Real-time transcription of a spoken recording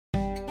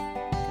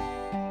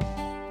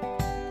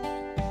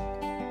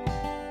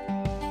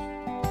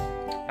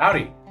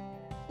Howdy.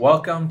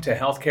 Welcome to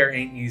Healthcare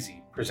Ain't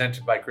Easy,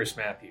 presented by Chris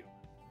Matthew.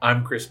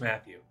 I'm Chris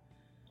Matthew.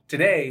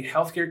 Today,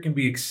 healthcare can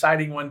be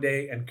exciting one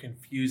day and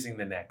confusing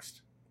the next.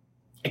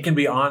 It can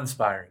be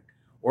awe-inspiring,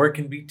 or it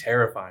can be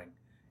terrifying.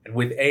 And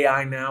with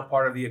AI now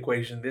part of the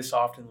equation, this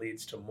often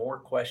leads to more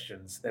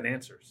questions than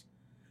answers.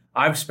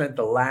 I've spent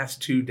the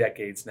last 2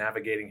 decades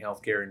navigating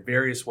healthcare in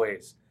various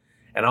ways,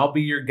 and I'll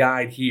be your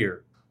guide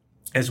here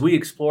as we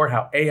explore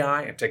how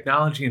AI and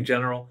technology in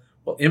general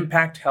will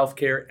impact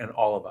healthcare and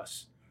all of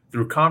us.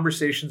 Through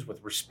conversations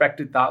with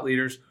respected thought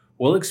leaders,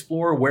 we'll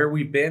explore where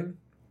we've been,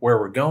 where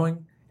we're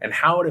going, and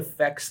how it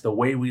affects the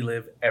way we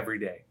live every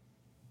day.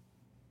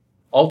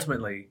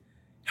 Ultimately,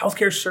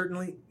 healthcare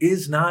certainly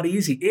is not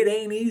easy. It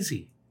ain't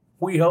easy.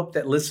 We hope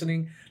that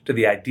listening to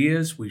the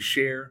ideas we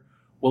share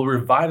will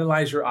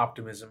revitalize your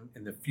optimism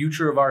in the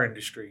future of our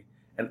industry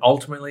and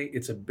ultimately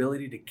its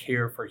ability to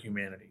care for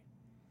humanity.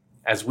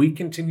 As we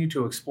continue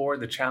to explore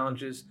the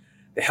challenges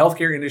the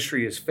healthcare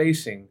industry is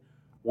facing,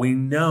 we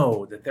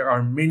know that there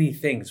are many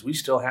things we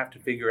still have to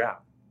figure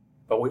out,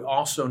 but we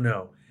also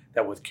know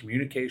that with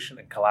communication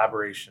and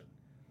collaboration,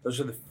 those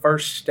are the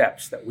first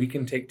steps that we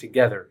can take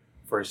together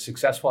for a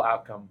successful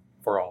outcome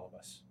for all of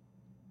us.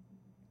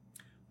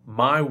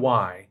 My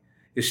why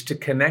is to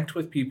connect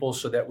with people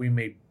so that we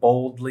may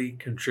boldly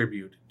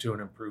contribute to an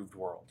improved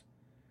world.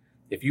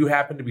 If you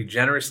happen to be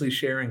generously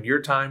sharing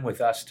your time with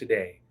us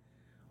today,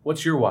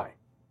 what's your why?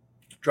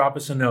 Drop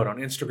us a note on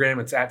Instagram,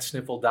 it's at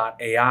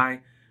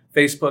sniffle.ai.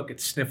 Facebook,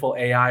 it's Sniffle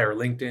AI, or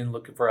LinkedIn,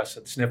 looking for us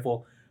at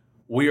Sniffle.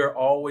 We are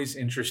always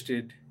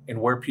interested in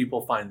where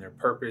people find their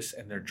purpose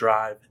and their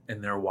drive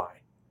and their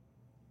why.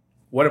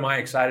 What am I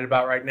excited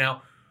about right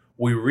now?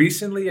 We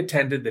recently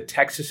attended the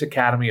Texas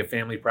Academy of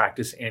Family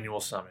Practice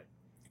Annual Summit.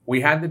 We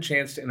had the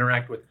chance to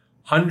interact with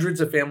hundreds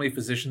of family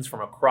physicians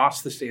from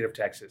across the state of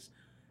Texas.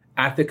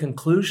 At the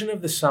conclusion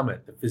of the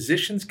summit, the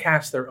physicians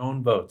cast their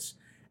own votes,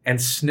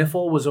 and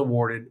Sniffle was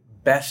awarded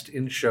Best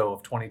in Show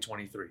of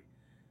 2023.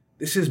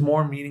 This is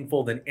more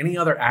meaningful than any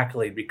other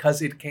accolade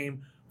because it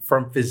came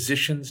from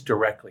physicians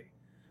directly.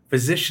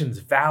 Physicians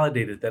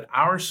validated that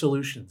our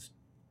solutions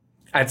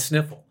at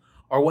Sniffle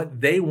are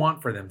what they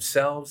want for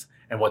themselves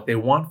and what they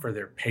want for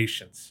their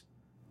patients.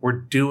 We're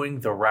doing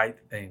the right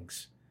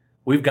things.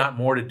 We've got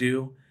more to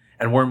do,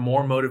 and we're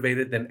more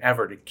motivated than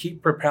ever to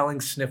keep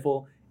propelling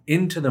Sniffle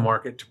into the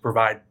market to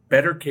provide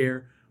better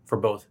care for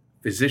both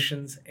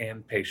physicians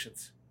and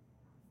patients.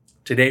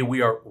 Today,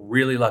 we are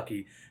really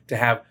lucky to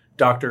have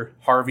Dr.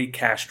 Harvey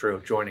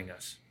Castro joining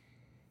us.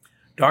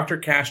 Dr.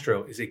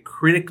 Castro is a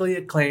critically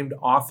acclaimed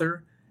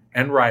author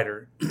and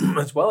writer,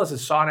 as well as a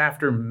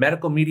sought-after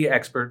medical media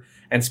expert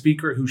and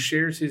speaker who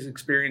shares his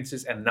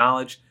experiences and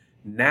knowledge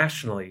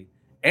nationally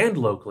and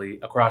locally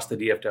across the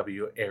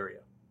DFW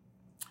area.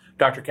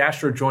 Dr.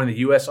 Castro joined the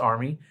U.S.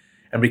 Army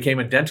and became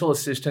a dental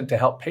assistant to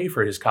help pay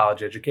for his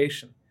college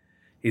education.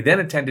 He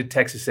then attended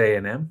Texas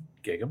A&M,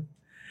 Gig'em,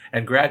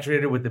 and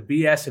graduated with a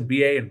BS and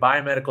BA in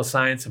biomedical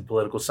science and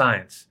political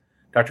science.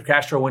 Dr.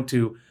 Castro went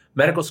to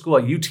medical school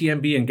at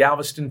UTMB in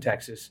Galveston,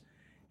 Texas.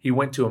 He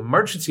went to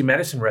emergency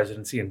medicine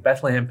residency in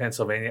Bethlehem,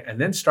 Pennsylvania, and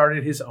then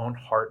started his own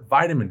heart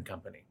vitamin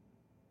company.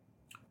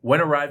 When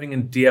arriving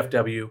in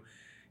DFW,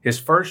 his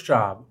first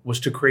job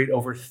was to create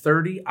over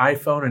 30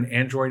 iPhone and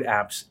Android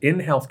apps in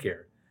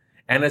healthcare,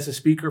 and as a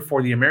speaker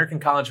for the American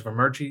College of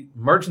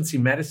Emergency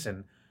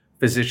Medicine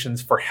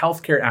physicians for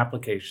healthcare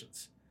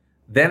applications.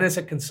 Then as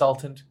a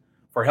consultant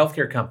for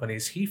healthcare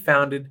companies, he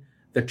founded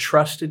the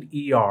Trusted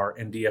ER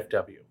in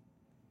DFW.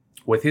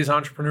 With his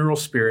entrepreneurial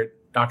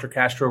spirit, Dr.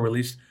 Castro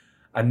released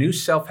a new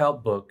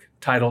self-help book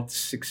titled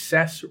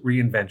Success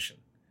Reinvention,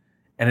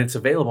 and it's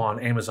available on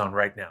Amazon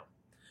right now,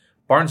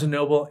 Barnes &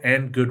 Noble,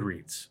 and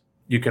Goodreads.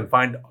 You can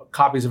find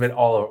copies of it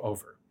all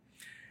over.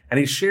 And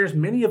he shares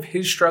many of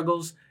his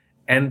struggles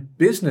and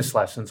business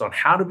lessons on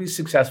how to be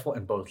successful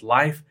in both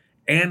life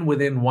and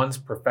within one's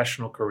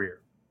professional career.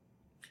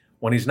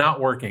 When he's not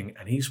working,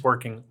 and he's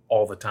working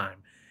all the time,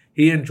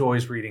 he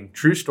enjoys reading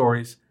true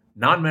stories,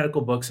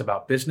 non-medical books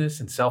about business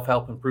and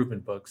self-help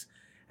improvement books,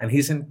 and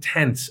he's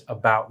intense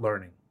about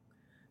learning.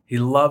 He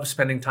loves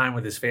spending time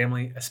with his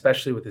family,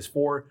 especially with his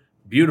 4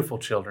 beautiful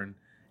children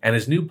and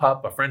his new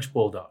pup, a French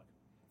bulldog.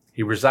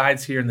 He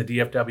resides here in the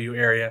DFW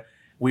area.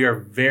 We are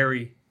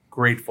very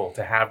grateful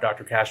to have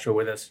Dr. Castro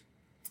with us.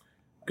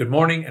 Good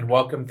morning and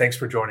welcome. Thanks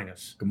for joining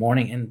us. Good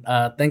morning,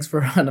 and thanks for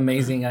an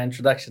amazing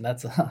introduction.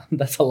 That's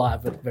a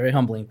lot, but very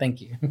humbling.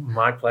 Thank you.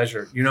 My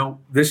pleasure. You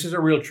know, this is a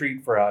real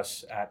treat for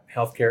us at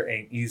Healthcare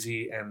Ain't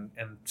Easy and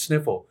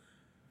Sniffle.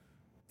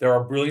 There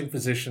are brilliant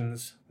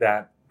physicians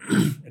that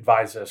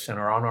advise us and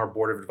are on our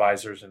board of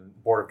advisors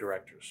and board of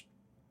directors,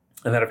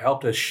 and that have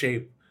helped us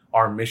shape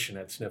our mission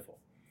at Sniffle.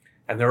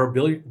 And there are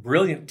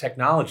brilliant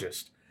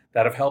technologists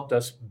that have helped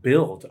us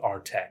build our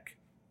tech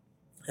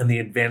and the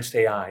advanced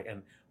AI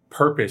and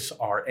purpose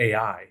our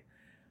AI.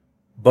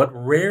 But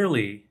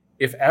rarely,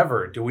 if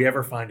ever, do we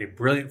ever find a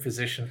brilliant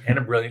physician and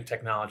a brilliant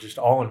technologist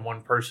all in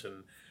one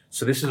person.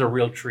 So this is a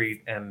real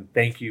treat, and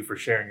thank you for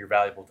sharing your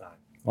valuable time.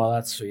 Well,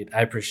 that's sweet.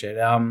 I appreciate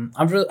it.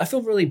 I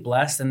feel really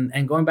blessed.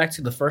 And going back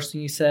to the first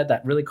thing you said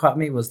that really caught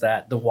me was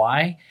that the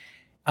why.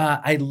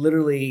 I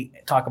literally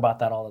talk about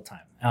that all the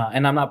time.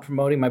 And I'm not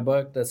promoting my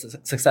book, the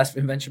Success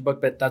Invention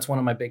book, but that's one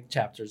of my big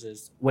chapters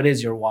is what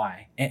is your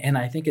why? And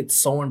I think it's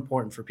so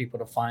important for people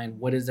to find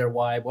what is their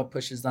why, what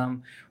pushes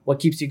them, what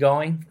keeps you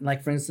going.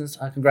 Like, for instance,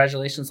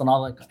 congratulations on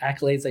all the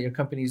accolades that your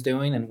company is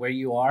doing and where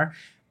you are.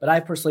 But I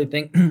personally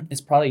think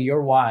it's probably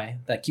your why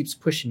that keeps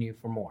pushing you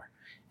for more.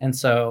 And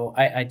so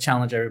I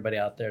challenge everybody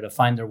out there to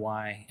find their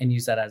why and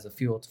use that as a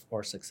fuel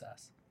for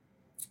success.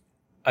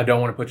 I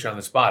don't want to put you on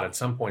the spot. At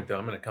some point, though,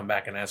 I'm going to come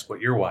back and ask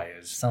what your why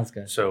is. Sounds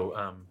good.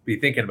 So be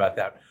thinking about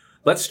that.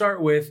 Let's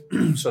start with,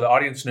 so the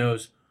audience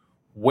knows,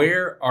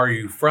 where are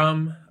you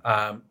from?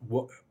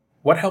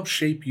 What helped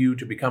shape you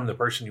to become the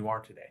person you are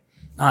today?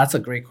 Oh, that's a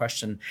great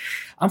question.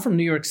 I'm from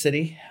New York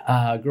City.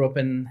 Grew up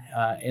in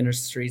inner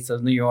streets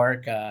of New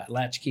York,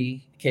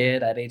 latchkey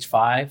kid at age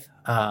 5.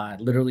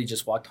 Literally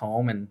just walked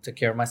home and took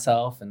care of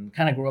myself and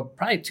kind of grew up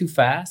probably too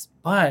fast.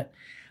 But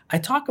I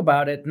talk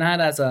about it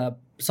not as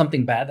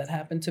something bad that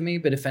happened to me,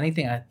 but if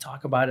anything, I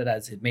talk about it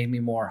as it made me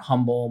more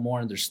humble, more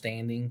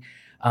understanding.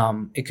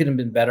 It could have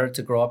been better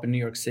to grow up in New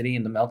York City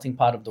in the melting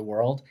pot of the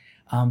world.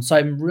 So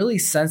I'm really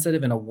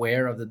sensitive and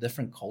aware of the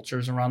different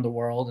cultures around the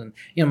world. And,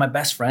 my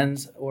best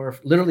friends were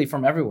literally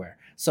from everywhere.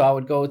 So I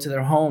would go to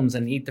their homes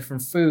and eat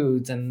different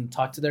foods and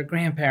talk to their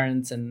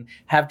grandparents and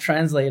have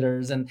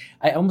translators. And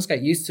I almost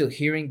got used to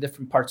hearing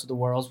different parts of the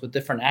world with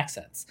different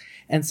accents.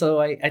 And so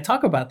I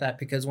talk about that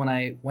because when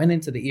I went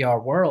into the ER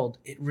world,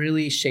 it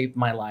really shaped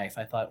my life.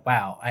 I thought,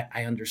 wow,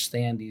 I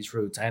understand these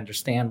roots. I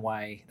understand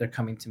why they're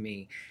coming to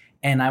me.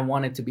 And I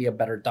wanted to be a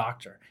better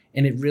doctor.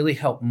 And it really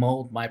helped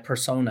mold my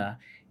persona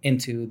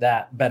into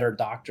that better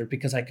doctor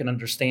because I could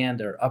understand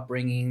their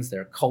upbringings,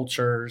 their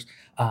cultures,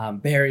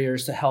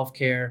 barriers to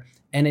healthcare.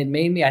 And it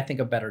made me, I think,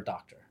 a better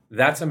doctor.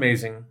 That's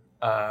amazing.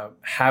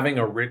 Having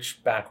a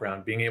rich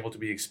background, being able to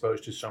be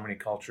exposed to so many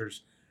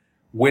cultures,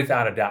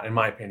 without a doubt, in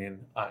my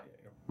opinion,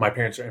 my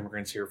parents are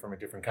immigrants here from a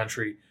different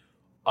country.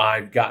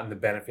 I've gotten the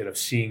benefit of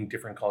seeing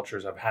different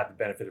cultures. I've had the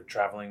benefit of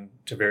traveling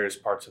to various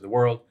parts of the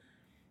world.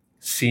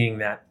 Seeing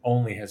that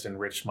only has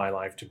enriched my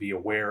life to be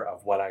aware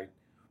of what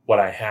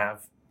I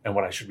have and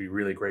what I should be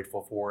really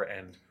grateful for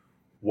and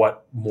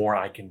what more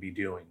I can be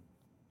doing,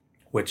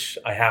 which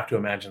I have to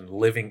imagine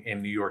living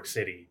in New York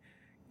City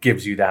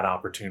gives you that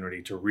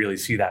opportunity to really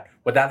see that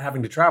without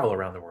having to travel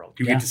around the world.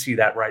 You get to see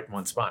that right in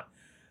one spot.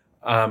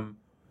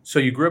 So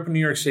you grew up in New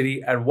York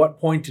City. At what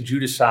point did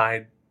you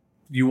decide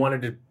you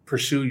wanted to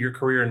pursue your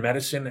career in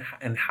medicine,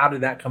 and how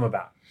did that come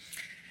about?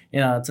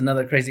 It's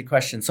another crazy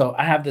question. So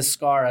I have this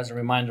scar as a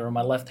reminder on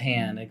my left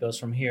hand. It goes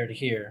from here to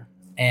here.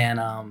 And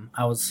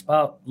I was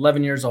about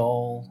 11 years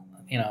old.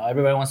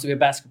 Everybody wants to be a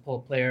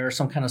basketball player or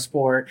some kind of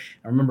sport.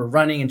 I remember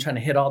running and trying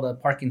to hit all the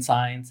parking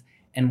signs.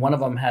 And one of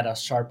them had a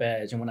sharp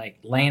edge. And when I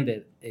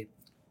landed, it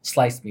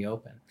sliced me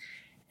open.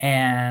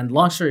 And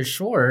long story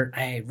short,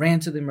 I ran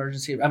to the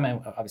emergency room. I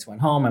obviously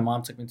went home. My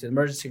mom took me to the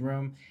emergency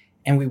room.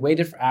 And we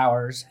waited for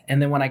hours.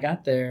 And then when I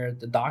got there,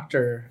 the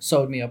doctor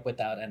sewed me up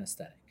without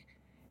anesthetic.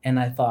 And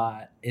I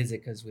thought, is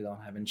it because we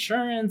don't have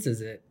insurance?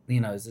 Is it,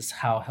 is this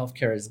how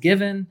healthcare is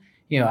given?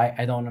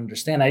 I don't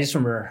understand. I just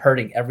remember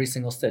hurting every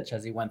single stitch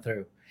as he went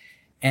through.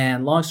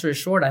 And long story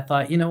short, I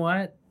thought, you know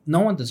what? No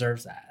one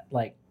deserves that.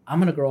 Like, I'm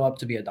going to grow up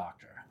to be a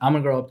doctor. I'm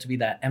going to grow up to be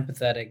that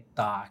empathetic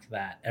doc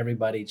that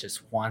everybody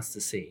just wants to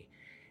see.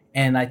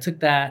 And I took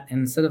that, and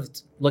instead of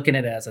looking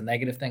at it as a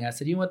negative thing, I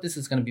said, you know what? This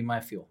is going to be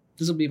my fuel.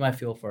 This will be my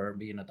fuel for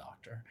being a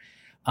doctor.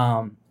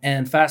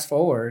 And fast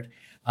forward,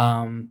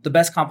 the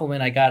best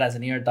compliment I got as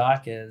an ER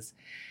doc is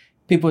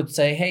people would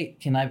say, hey,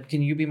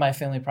 can you be my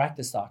family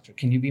practice doctor?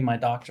 Can you be my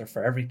doctor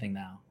for everything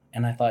now?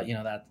 And I thought,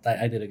 that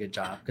I did a good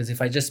job. Because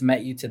if I just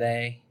met you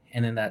today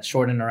and in that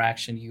short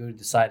interaction, you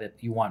decided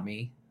you want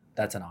me,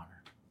 that's an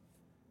honor.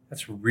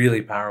 That's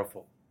really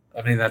powerful.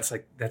 I mean,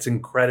 that's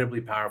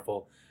incredibly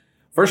powerful.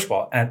 First of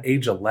all, at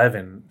age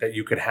 11, that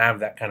you could have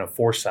that kind of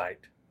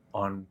foresight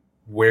on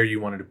where you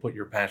wanted to put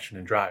your passion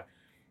and drive.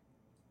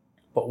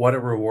 But what a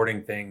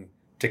rewarding thing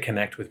to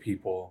connect with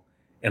people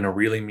in a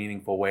really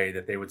meaningful way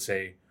that they would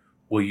say,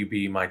 will you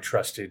be my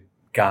trusted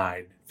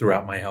guide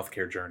throughout my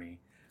healthcare journey?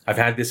 I've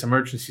had this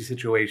emergency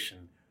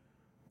situation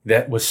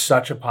that was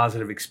such a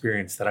positive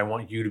experience that I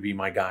want you to be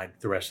my guide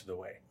the rest of the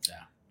way.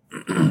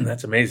 Yeah.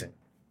 That's amazing.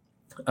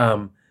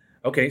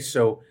 Okay,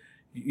 so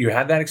you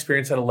had that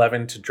experience at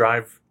 11 to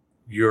drive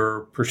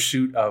your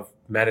pursuit of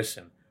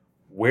medicine.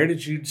 Where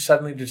did you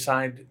suddenly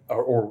decide,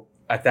 or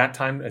at that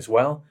time as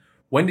well,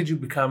 when did you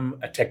become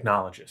a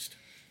technologist?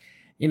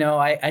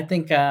 I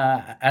think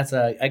as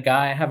a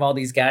guy, I have all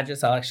these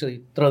gadgets. I'll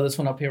actually throw this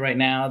one up here right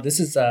now. This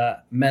is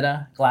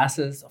Meta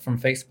glasses from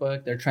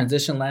Facebook. They're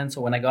transition lens,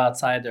 so when I go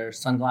outside, they're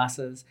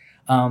sunglasses.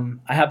 I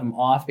have them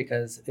off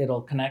because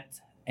it'll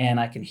connect and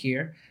I can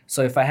hear.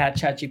 So if I had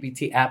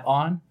ChatGPT app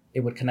on, it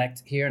would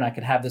connect here and I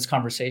could have this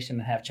conversation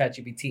and have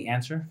ChatGPT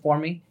answer for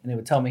me, and it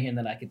would tell me and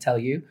then I could tell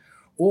you.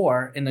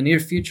 Or in the near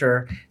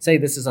future, say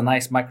this is a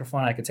nice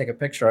microphone, I could take a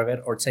picture of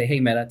it, or say, hey,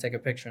 Meta, take a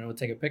picture, and it would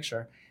take a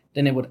picture.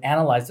 then it would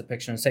analyze the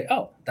picture and say,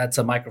 oh, that's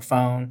a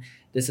microphone.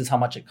 This is how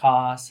much it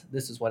costs.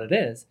 This is what it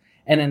is.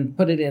 And then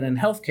put it in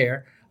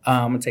healthcare.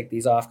 I'm going to take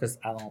these off because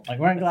I don't like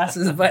wearing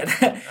glasses.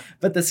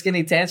 But the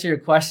skinny, to answer your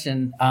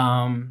question,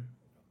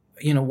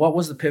 what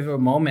was the pivotal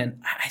moment?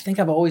 I think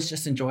I've always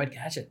just enjoyed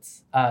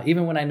gadgets.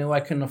 Even when I knew I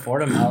couldn't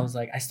afford them, I was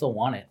like, I still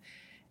want it.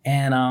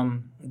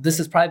 And this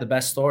is probably the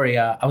best story.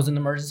 I was in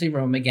the emergency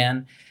room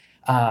again.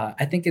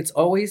 I think it's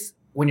always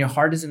when your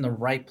heart is in the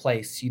right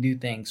place, you do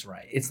things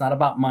right. It's not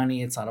about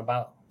money. It's not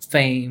about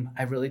fame.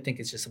 I really think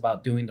it's just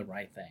about doing the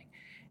right thing.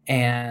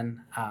 And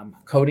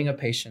coding a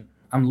patient.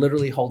 I'm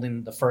literally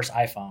holding the first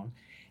iPhone.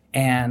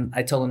 And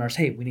I tell the nurse,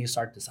 hey, we need to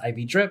start this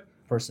IV drip.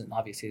 Person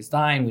obviously is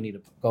dying. We need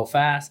to go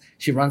fast.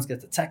 She runs,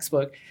 gets the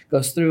textbook,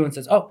 goes through and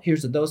says, oh,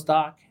 here's the dose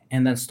doc.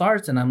 And then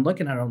starts. And I'm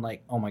looking at her. I'm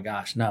like, oh, my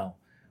gosh, no.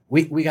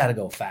 We got to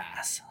go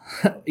fast.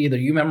 Either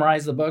you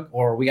memorize the book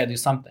or we got to do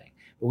something.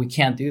 But we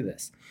can't do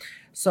this.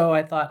 So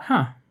I thought,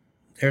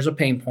 there's a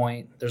pain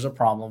point. There's a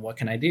problem. What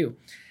can I do?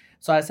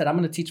 So I said, I'm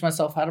going to teach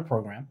myself how to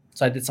program.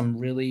 So I did some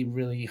really,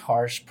 really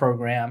harsh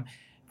program,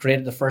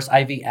 created the first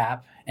IV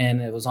app,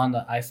 and it was on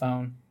the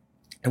iPhone.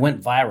 It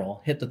went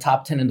viral, hit the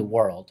top 10 in the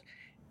world.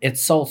 It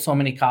sold so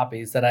many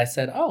copies that I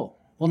said, oh,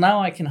 well,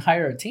 now I can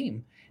hire a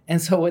team. And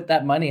so with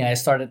that money, I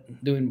started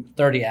doing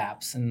 30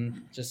 apps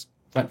and just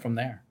went from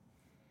there.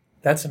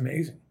 That's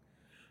amazing.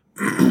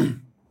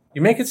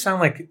 You make it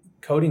sound like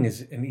coding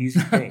is an easy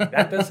thing.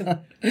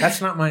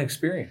 That's not my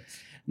experience.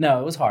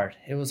 No, it was hard.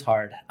 It was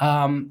hard.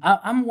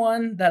 I'm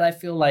one that I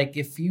feel like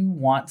if you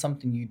want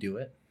something, you do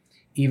it.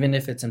 Even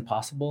if it's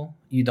impossible,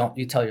 you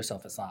tell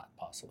yourself it's not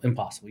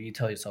impossible. You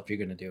tell yourself you're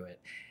going to do it.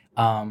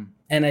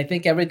 And I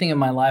think everything in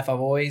my life, I've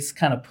always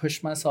kind of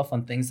pushed myself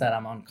on things that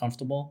I'm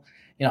uncomfortable.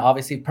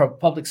 Obviously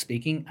public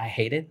speaking, I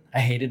hate it. I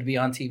hated to be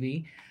on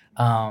TV.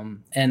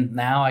 And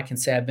now I can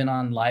say I've been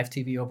on live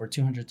TV over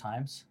 200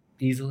 times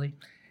easily.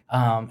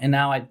 And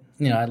now I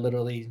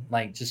literally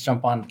like just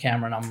jump on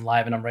camera and I'm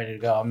live and I'm ready to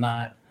go. I'm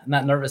not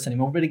nervous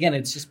anymore. But again,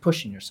 it's just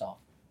pushing yourself.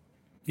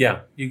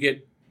 Yeah. You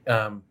get,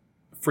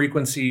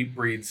 frequency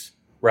breeds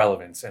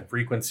relevance, and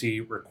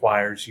frequency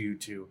requires you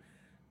to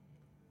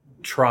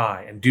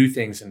try and do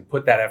things and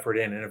put that effort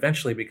in and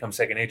eventually become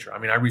second nature. I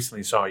mean, I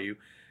recently saw you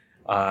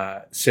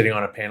sitting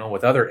on a panel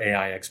with other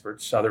AI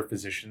experts, other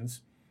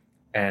physicians,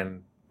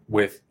 and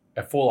with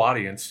a full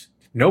audience,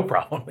 no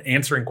problem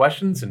answering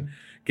questions and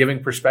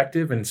giving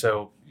perspective. And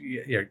so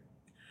you're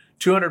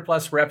 200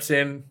 plus reps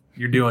in,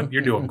 you're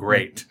doing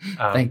great.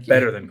 Thank you.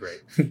 Better than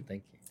great. Thank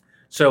you.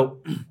 So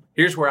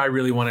here's where I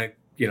really want to,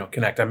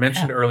 connect. I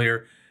mentioned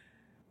earlier,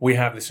 we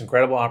have this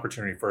incredible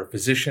opportunity for a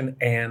physician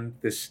and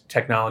this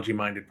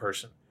technology-minded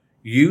person.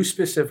 You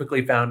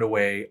specifically found a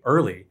way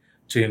early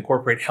to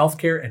incorporate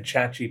healthcare and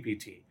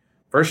ChatGPT.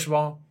 First of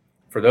all,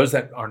 for those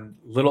that are a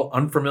little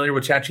unfamiliar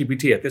with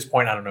ChatGPT, at this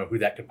point, I don't know who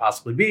that could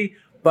possibly be,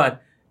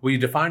 but will you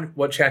define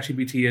what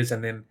ChatGPT is,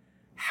 and then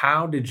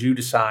how did you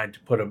decide to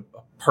put a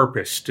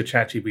purpose to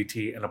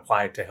ChatGPT and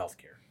apply it to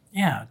healthcare?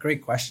 Yeah,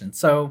 great question.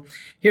 So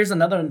here's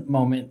another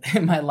moment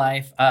in my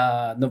life.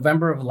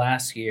 November of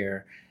last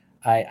year,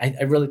 I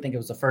really think it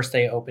was the first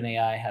day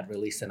OpenAI had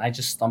released it, and I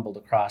just stumbled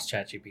across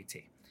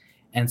ChatGPT.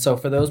 And so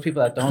for those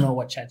people that don't know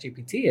what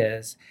ChatGPT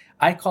is,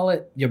 I call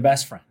it your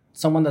best friend,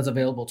 someone that's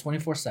available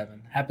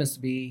 24/7, happens to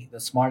be the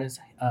smartest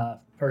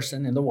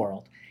person in the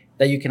world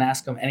that you can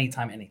ask them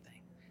anytime, anything.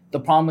 The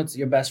problem with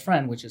your best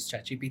friend, which is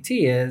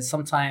ChatGPT, is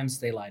sometimes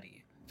they lie to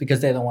you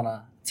because they don't want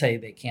to say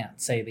they can't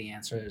say the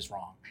answer is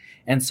wrong.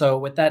 And so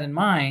with that in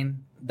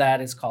mind,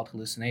 that is called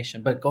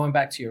hallucination. But going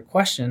back to your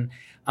question,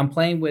 I'm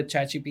playing with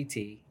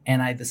ChatGPT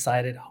and I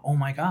decided, oh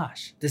my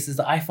gosh, this is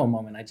the iPhone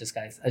moment I just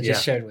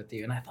shared with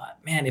you. And I thought,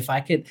 man, if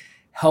I could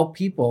help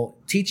people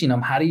teaching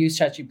them how to use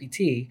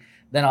ChatGPT,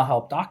 then I'll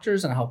help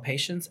doctors and I'll help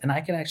patients and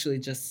I can actually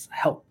just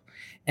help.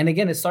 And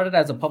again, it started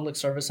as a public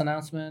service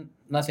announcement,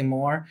 nothing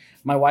more.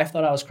 My wife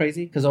thought I was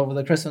crazy because over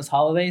the Christmas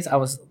holidays, I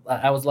was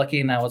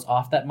lucky and I was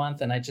off that month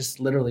and I just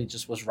literally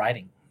just was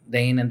writing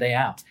day in and day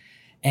out.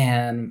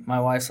 And my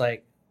wife's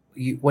like,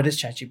 what is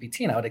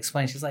ChatGPT? And I would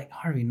explain. She's like,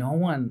 Harvey, no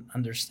one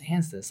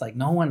understands this. Like,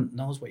 no one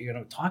knows what you're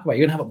going to talk about.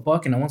 You're going to have a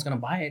book and no one's going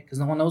to buy it because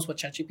no one knows what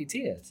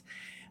ChatGPT is.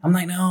 I'm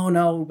like,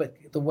 no, but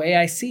the way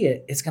I see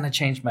it, it's going to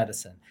change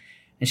medicine.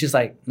 And she's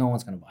like, no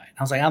one's going to buy it.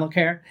 I was like, I don't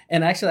care.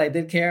 And actually, I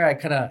did care. I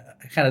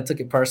kind of took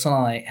it personal.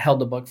 I held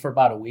the book for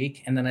about a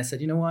week. And then I said,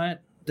 you know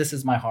what? This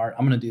is my heart.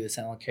 I'm going to do this.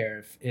 I don't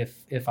care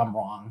if I'm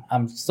wrong.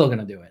 I'm still going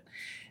to do it.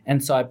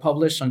 And so I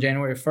published on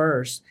January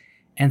 1st.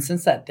 And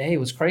since that day, it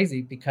was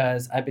crazy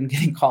because I've been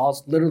getting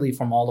calls literally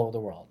from all over the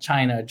world.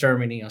 China,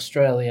 Germany,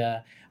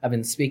 Australia. I've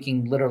been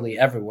speaking literally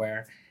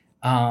everywhere.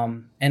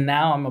 And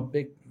now I'm a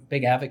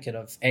big advocate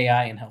of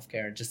AI in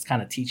healthcare, just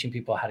kind of teaching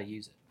people how to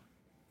use it.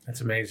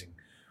 That's amazing.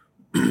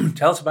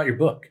 Tell us about your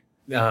book.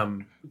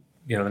 The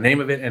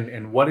name of it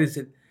and what is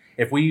it?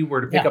 If we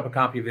were to pick up a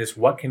copy of this,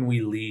 what can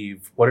we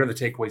leave? What are the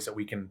takeaways that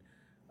we can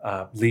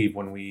leave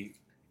when we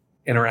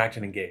interact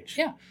and engage?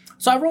 Yeah.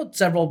 So I wrote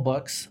several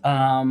books.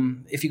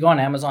 If you go on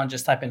Amazon,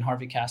 just type in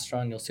Harvey Castro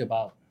and you'll see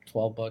about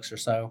 12 books or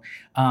so.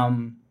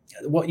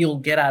 what you'll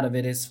get out of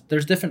it is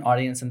there's different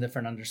audience and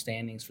different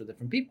understandings for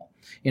different people.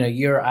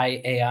 You're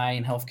AI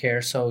in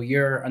healthcare, so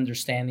your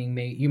understanding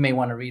you may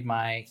want to read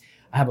I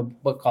have a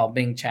book called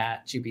Bing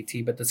Chat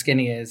GPT, but the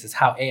skinny is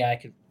how AI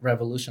could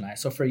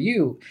revolutionize. So for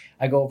you,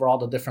 I go over all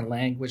the different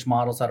language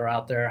models that are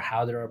out there,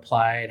 how they're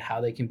applied, how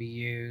they can be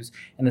used,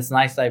 and this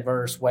nice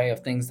diverse way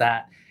of things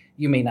that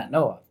you may not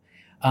know of.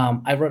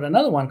 I wrote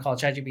another one called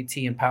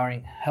ChatGPT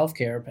Empowering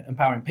Healthcare,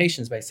 Empowering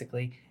Patients,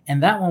 basically.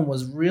 And that one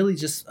was really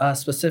just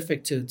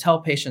specific to tell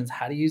patients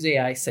how to use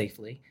AI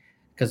safely,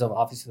 because of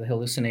obviously the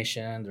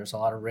hallucination. There's a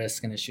lot of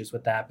risk and issues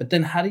with that. But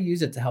then how to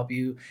use it to help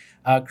you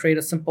create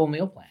a simple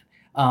meal plan.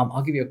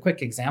 I'll give you a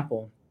quick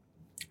example.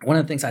 One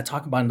of the things I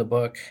talk about in the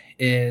book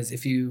is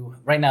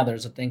right now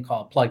there's a thing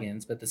called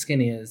plugins, but the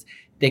skinny is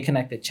they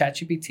connected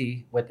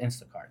ChatGPT with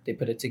Instacart. They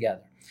put it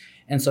together.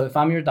 And so if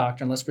I'm your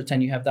doctor, and let's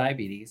pretend you have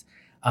diabetes,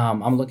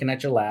 I'm looking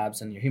at your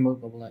labs and your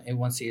hemoglobin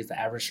A1C is the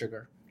average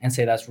sugar and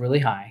say that's really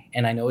high.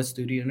 And I know it's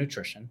due to your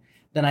nutrition.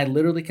 Then I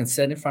literally can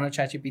sit in front of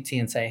ChatGPT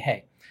and say,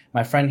 hey,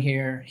 my friend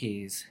here,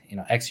 he's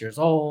X years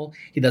old.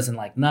 He doesn't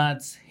like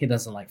nuts. He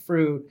doesn't like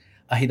fruit.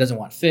 He doesn't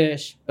want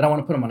fish, but I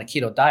want to put him on a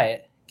keto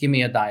diet. Give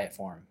me a diet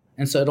for him.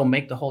 And so it'll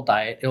make the whole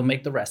diet. It'll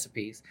make the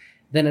recipes.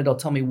 Then it'll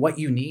tell me what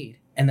you need.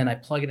 And then I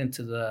plug it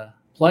into the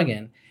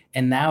plugin.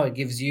 And now it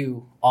gives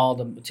you all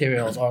the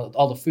materials,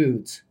 all the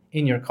foods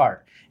in your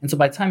cart. And so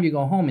by the time you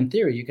go home, in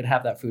theory, you could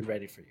have that food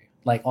ready for you.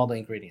 Like all the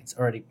ingredients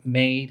already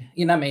made,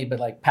 not made, but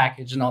like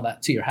packaged and all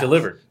that to your house.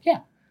 Delivered. Yeah.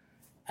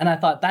 And I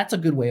thought that's a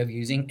good way of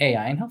using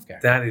AI in healthcare.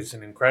 That is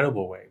an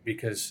incredible way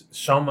because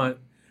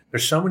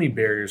there's so many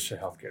barriers to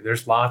healthcare.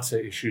 There's lots of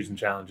issues and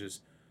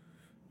challenges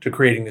to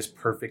creating this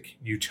perfect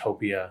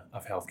utopia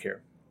of healthcare.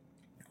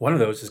 One of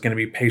those is going to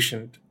be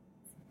patients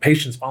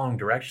following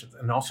directions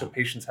and also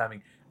patients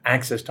having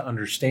access to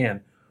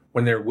understand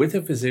when they're with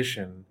a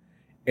physician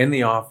in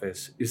the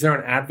office, is there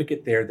an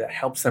advocate there that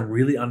helps them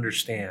really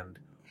understand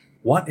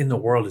what in the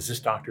world is this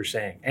doctor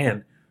saying?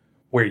 And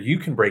where you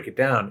can break it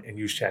down and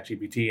use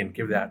ChatGPT and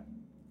give that.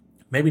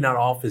 Maybe not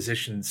all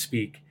physicians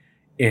speak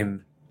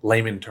in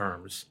layman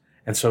terms.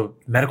 And so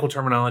medical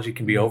terminology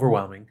can be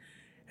overwhelming.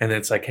 And then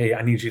it's like, hey,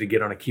 I need you to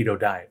get on a keto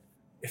diet.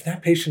 If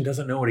that patient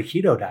doesn't know what a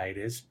keto diet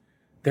is,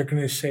 they're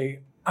going to say,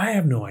 I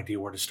have no idea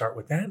where to start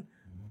with that.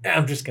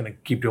 I'm just going to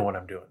keep doing what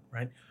I'm doing,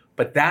 right?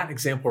 But that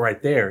example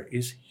right there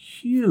is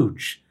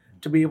huge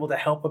to be able to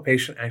help a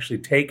patient actually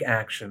take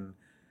action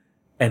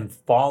and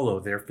follow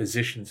their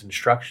physician's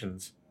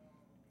instructions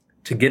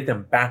to get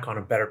them back on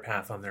a better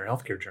path on their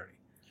healthcare journey.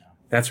 Yeah.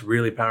 That's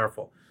really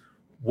powerful.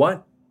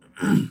 What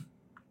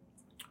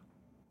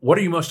are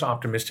you most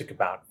optimistic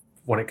about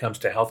when it comes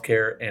to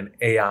healthcare and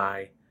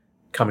AI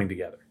coming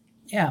together?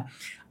 Yeah,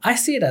 I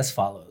see it as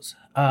follows.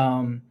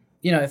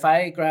 If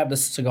I grabbed a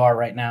cigar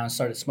right now and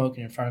started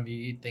smoking in front of you,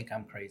 you'd think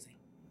I'm crazy.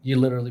 You'd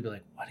literally be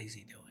like, what is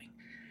he doing?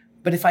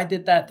 But if I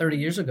did that 30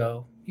 years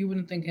ago, you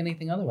wouldn't think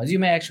anything otherwise. You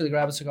may actually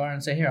grab a cigar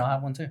and say, here, I'll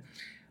have one too.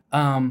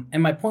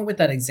 And my point with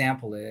that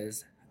example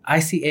is I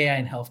see AI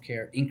in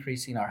healthcare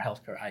increasing our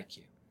healthcare IQ.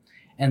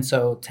 And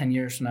so 10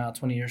 years from now,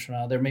 20 years from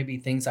now, there may be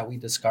things that we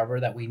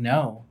discover that we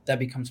know that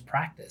becomes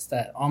practice.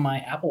 That on my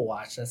Apple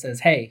Watch that says,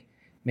 hey,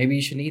 maybe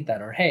you should eat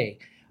that. Or, hey,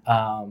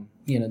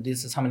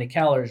 this is how many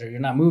calories, or you're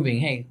not moving.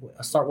 Hey,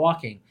 start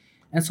walking.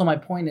 And so my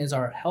point is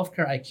our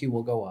healthcare IQ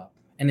will go up.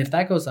 And if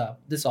that goes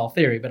up, this is all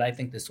theory, but I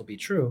think this will be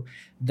true,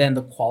 then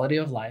the quality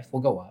of life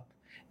will go up.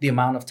 The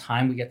amount of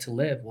time we get to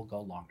live will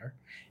go longer.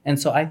 And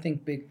so I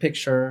think big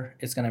picture,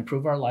 it's going to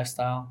improve our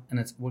lifestyle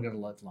and we're going to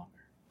live longer.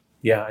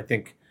 Yeah, I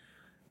think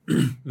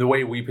the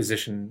way we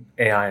position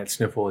AI at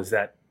Sniffle is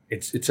that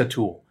it's a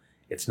tool.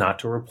 It's not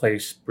to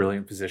replace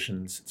brilliant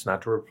physicians. It's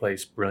not to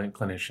replace brilliant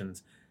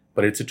clinicians,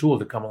 but it's a tool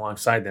to come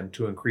alongside them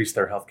to increase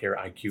their healthcare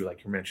IQ,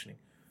 like you're mentioning.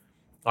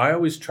 I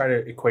always try to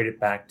equate it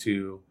back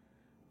to,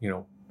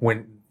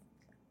 when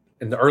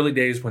in the early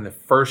days when the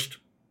first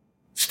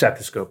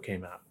stethoscope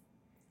came out,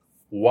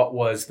 what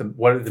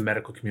did the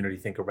medical community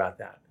think about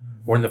that?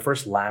 Or when the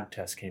first lab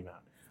test came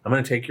out, I'm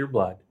going to take your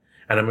blood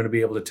and I'm going to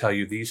be able to tell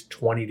you these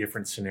 20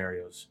 different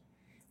scenarios.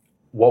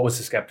 What was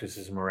the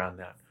skepticism around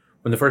that?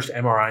 When the first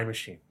MRI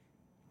machine,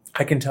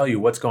 I can tell you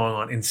what's going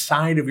on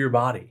inside of your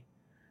body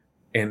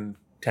in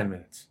 10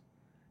 minutes.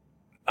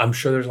 I'm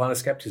sure there's a lot of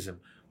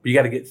skepticism, but you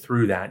got to get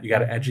through that. You got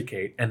to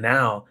educate. And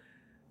now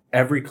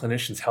every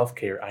clinician's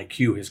healthcare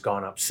IQ has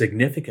gone up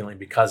significantly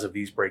because of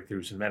these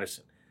breakthroughs in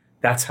medicine.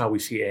 That's how we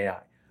see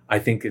AI. I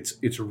think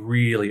it's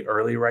really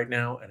early right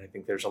now, and I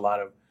think there's a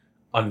lot of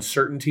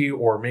uncertainty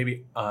or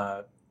maybe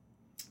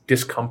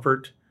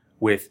discomfort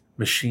with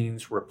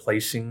machines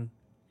replacing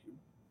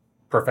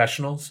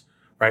professionals,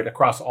 right,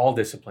 across all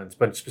disciplines,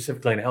 but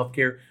specifically in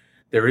healthcare.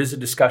 There is a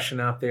discussion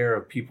out there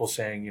of people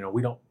saying,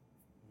 we don't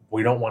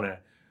want to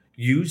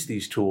use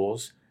these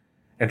tools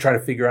and try to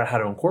figure out how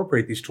to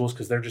incorporate these tools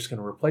because they're just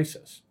going to replace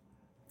us.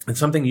 And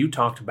something you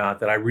talked about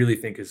that I really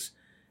think is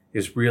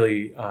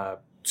really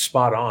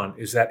spot on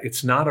is that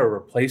it's not a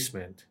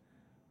replacement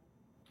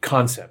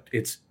concept.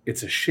 It's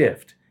a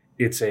shift.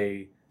 It's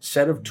a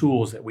set of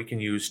tools that we can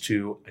use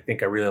to, I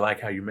think I really like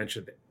how you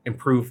mentioned it,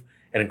 improve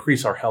and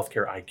increase our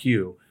healthcare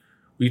IQ.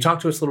 Will you talk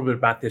to us a little bit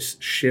about this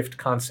shift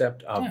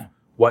concept of Yeah.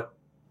 what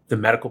the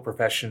medical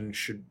profession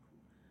should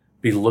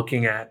be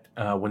looking at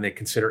when they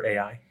consider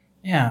AI?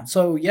 Yeah.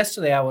 So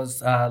yesterday I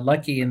was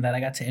lucky in that I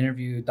got to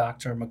interview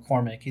Dr.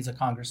 McCormick. He's a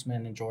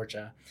congressman in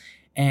Georgia.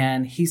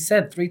 And he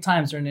said 3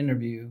 times during the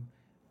interview,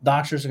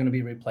 doctors are going to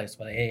be replaced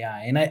by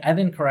AI. And I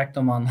didn't correct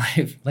him on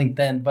live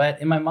LinkedIn, but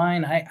in my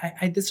mind,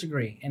 I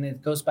disagree. And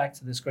it goes back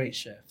to this great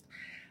shift.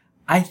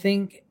 I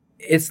think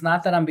it's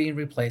not that I'm being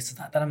replaced. It's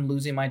not that I'm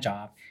losing my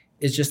job.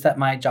 It's just that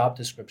my job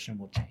description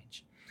will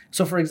change.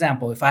 So for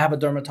example, if I have a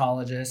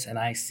dermatologist and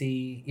I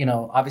see,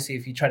 obviously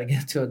if you try to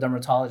get to a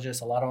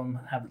dermatologist, a lot of them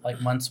have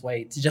like months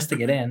wait just to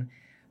get in.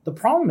 The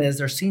problem is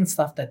they're seeing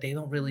stuff that they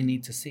don't really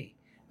need to see,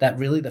 that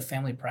really the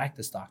family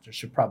practice doctor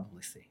should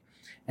probably see.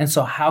 And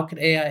so how could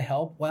AI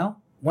help?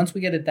 Well, once we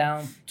get it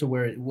down to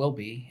where it will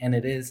be, and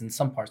it is in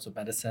some parts of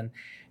medicine,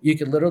 you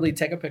could literally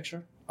take a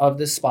picture of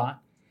this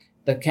spot.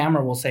 The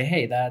camera will say,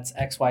 hey, that's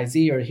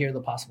XYZ, or here are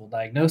the possible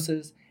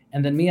diagnoses.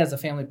 And then me as a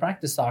family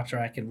practice doctor,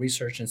 I can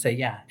research and say,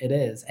 yeah, it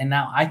is. And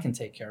now I can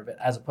take care of it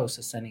as opposed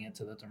to sending it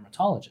to the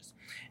dermatologist.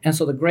 And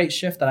so the great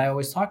shift that I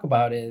always talk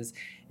about is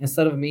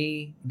instead of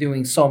me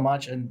doing so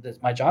much in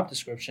my job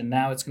description,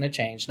 now it's going to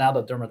change. Now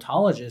the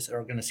dermatologists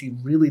are going to see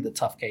really the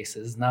tough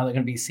cases. Now they're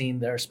going to be seeing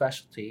their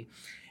specialty.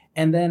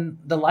 And then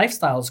the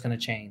lifestyle is going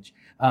to change.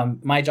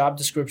 My job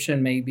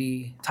description may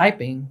be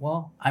typing.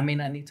 Well, I may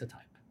not need to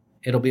type.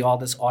 It'll be all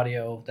this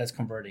audio that's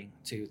converting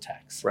to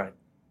text. Right.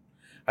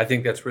 I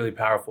think that's really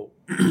powerful.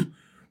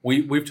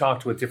 We've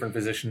talked with different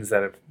physicians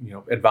that have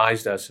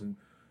advised us, and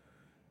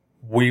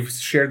we've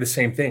shared the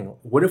same thing.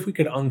 What if we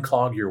could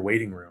unclog your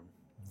waiting room?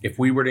 If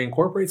we were to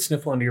incorporate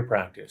Sniffle into your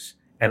practice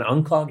and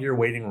unclog your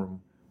waiting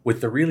room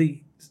with the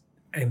really,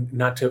 and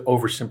not to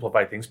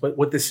oversimplify things, but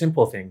with the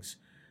simple things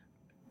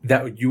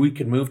that we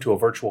could move to a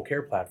virtual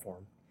care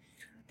platform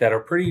that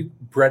are pretty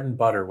bread and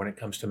butter when it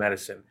comes to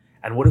medicine.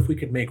 And what if we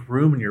could make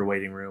room in your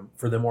waiting room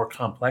for the more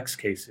complex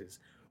cases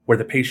where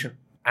the patient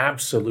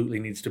absolutely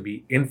needs to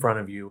be in front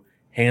of you,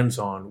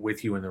 hands-on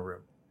with you in the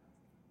room?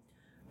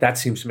 That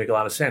seems to make a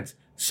lot of sense.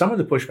 Some of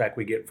the pushback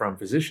we get from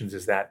physicians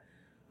is that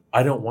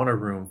I don't want a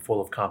room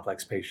full of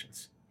complex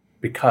patients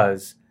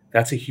because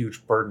that's a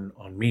huge burden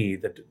on me,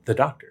 the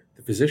doctor,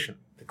 the physician,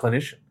 the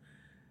clinician.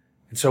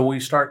 And so we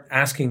start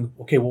asking,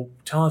 okay, well,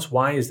 tell us,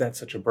 why is that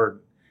such a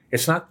burden?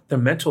 It's not the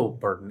mental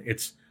burden.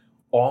 It's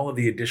all of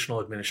the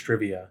additional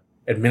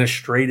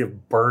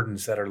administrative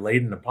burdens that are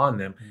laden upon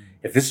them.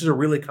 If this is a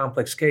really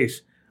complex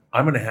case,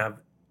 I'm going to have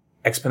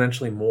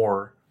exponentially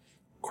more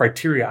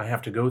criteria I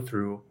have to go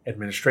through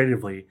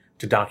administratively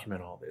to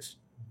document all this.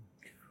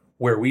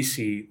 Where we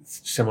see,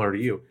 similar to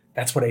you,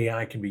 that's what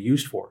AI can be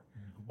used for.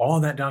 All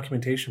of that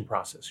documentation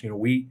process.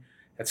 We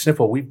at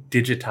Sniffle, we've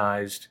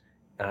digitized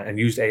and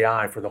used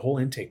AI for the whole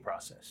intake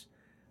process.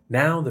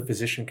 Now the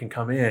physician can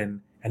come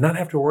in and not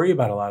have to worry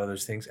about a lot of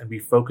those things and be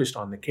focused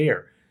on the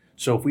care.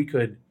 So if we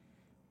could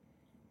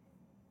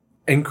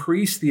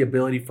increase the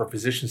ability for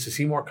physicians to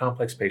see more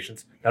complex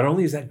patients, not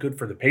only is that good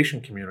for the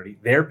patient community,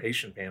 their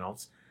patient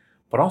panels,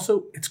 but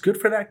also it's good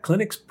for that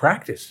clinic's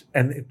practice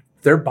and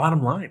their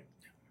bottom line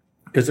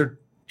because they're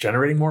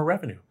generating more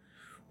revenue,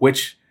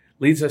 which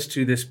leads us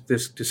to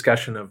this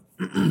discussion of,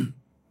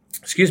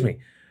 excuse me,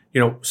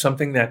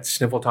 something that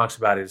Sniffle talks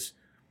about is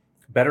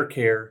better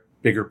care,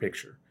 bigger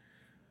picture.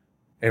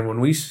 And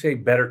when we say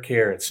better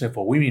care at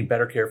Sniffle, we mean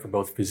better care for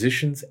both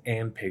physicians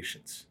and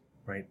patients,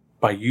 right?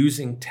 By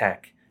using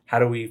tech,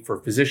 for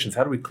physicians,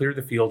 how do we clear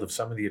the field of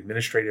some of the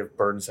administrative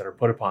burdens that are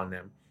put upon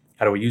them?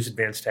 How do we use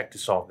advanced tech to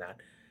solve that?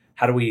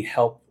 How do we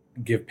help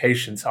give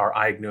patients our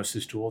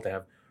iagnosis tool to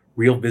have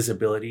real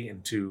visibility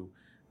into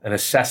an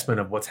assessment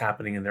of what's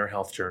happening in their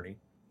health journey?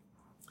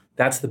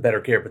 That's the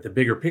better care. But the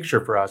bigger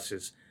picture for us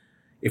is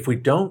if we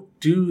don't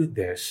do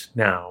this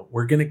now,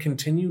 we're going to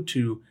continue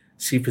to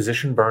see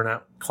physician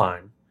burnout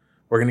climb.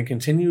 We're going to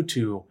continue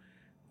to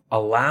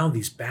allow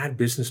these bad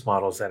business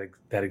models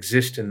that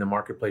exist in the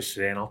marketplace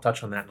today, and I'll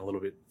touch on that in a little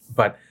bit.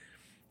 But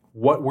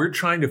what we're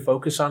trying to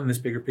focus on in this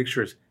bigger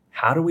picture is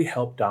how do we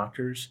help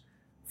doctors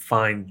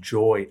find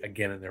joy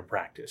again in their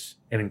practice?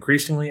 And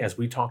increasingly, as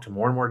we talk to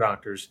more and more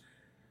doctors,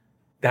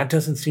 that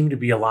doesn't seem to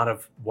be a lot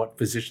of what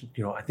physicians,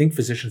 I think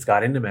physicians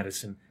got into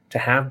medicine to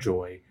have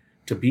joy,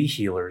 to be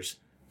healers,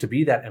 to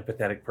be that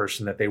empathetic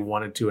person that they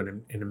wanted to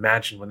and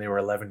imagined when they were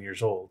 11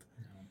 years old.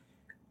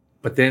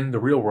 But then the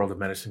real world of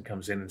medicine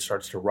comes in and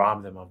starts to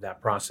rob them of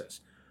that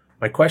process.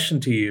 My question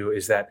to you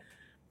is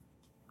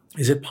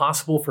it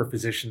possible for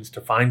physicians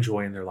to find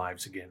joy in their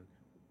lives again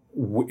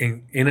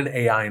in an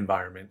AI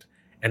environment?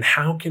 And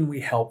how can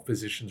we help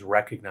physicians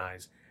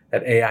recognize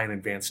that AI and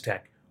advanced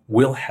tech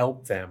will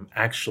help them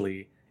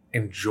actually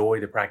enjoy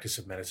the practice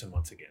of medicine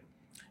once again?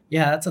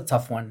 Yeah, that's a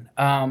tough one.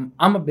 I'm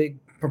a big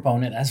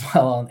proponent as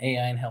well on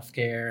AI in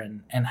healthcare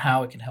and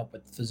how it can help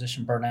with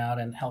physician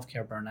burnout and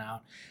healthcare burnout.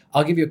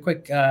 I'll give you a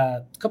quick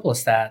couple of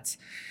stats.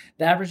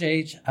 The average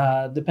age,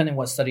 depending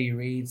what study you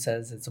read,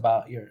 says it's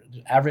about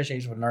the average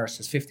age of a nurse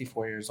is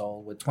 54 years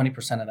old, with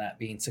 20% of that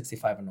being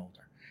 65 and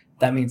older.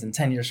 that means in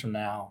 10 years from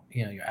now,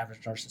 your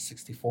average nurse is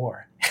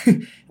 64.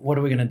 What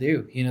are we going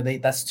to do?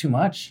 That's too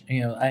much.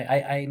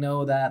 I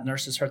know that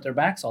nurses hurt their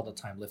backs all the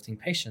time, lifting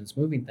patients,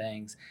 moving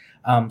things.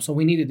 So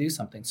we need to do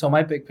something. So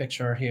my big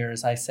picture here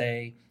is I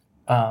say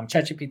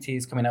ChatGPT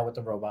is coming out with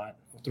a robot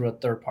through a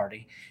third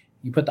party.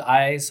 You put the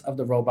eyes of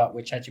the robot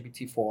with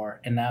ChatGPT-4,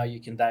 and now you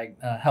can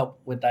help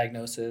with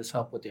diagnosis,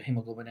 help with your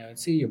hemoglobin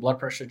A1C, your blood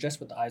pressure, just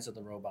with the eyes of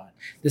the robot.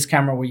 This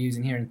camera we're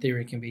using here, in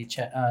theory, can be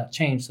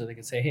changed so they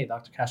can say, hey,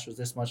 Dr. Castro is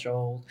this much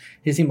old.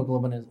 His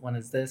hemoglobin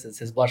is this.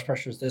 His blood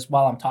pressure is this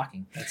while I'm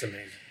talking. That's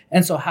amazing.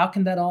 And so how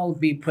can that all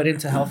be put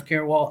into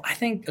healthcare? Well, I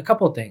think a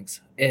couple of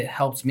things. It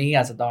helps me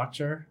as a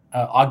doctor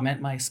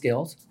augment my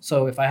skills.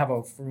 So if I have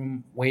a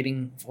room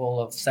waiting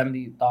full of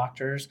 70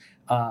 doctors,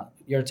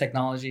 your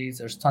technologies,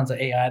 there's tons of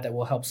AI that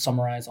will help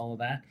summarize all of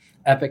that.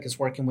 Epic is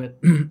working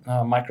with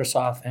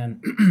Microsoft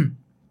and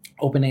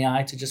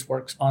OpenAI to just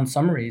work on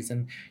summaries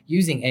and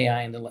using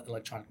AI in the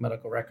electronic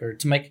medical record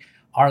to make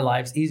our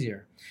lives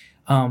easier.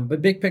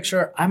 But big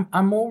picture,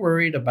 I'm more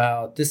worried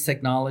about this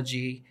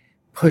technology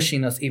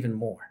pushing us even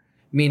more.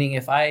 Meaning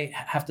if I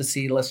have to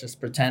see, let's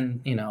just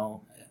pretend, in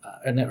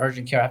an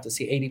urgent care, I have to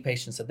see 80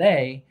 patients a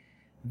day,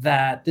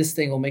 that this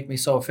thing will make me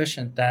so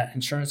efficient that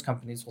insurance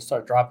companies will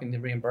start dropping the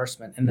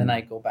reimbursement. And then I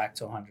go back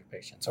to 100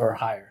 patients or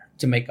higher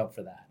to make up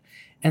for that.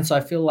 And so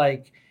I feel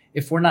like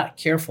if we're not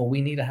careful,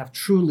 we need to have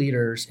true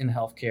leaders in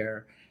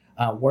healthcare,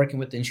 working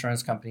with the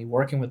insurance company,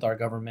 working with our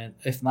government.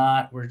 If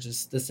not,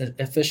 this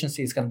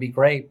efficiency is going to be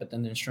great, but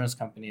then the insurance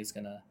company is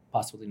going to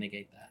possibly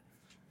negate that.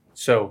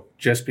 So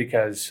just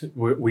because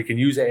we can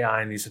use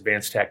AI and these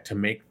advanced tech to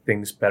make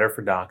things better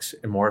for docs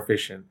and more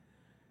efficient,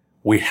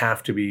 we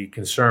have to be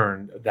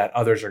concerned that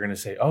others are going to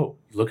say, oh,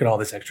 look at all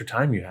this extra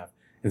time you have.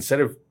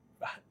 Instead of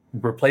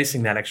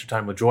replacing that extra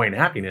time with joy and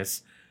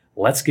happiness,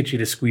 let's get you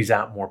to squeeze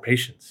out more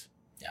patients.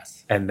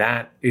 Yes. And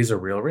that is a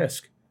real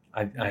risk.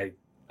 I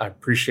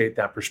appreciate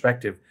that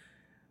perspective.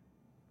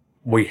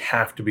 We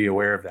have to be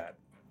aware of that.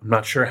 I'm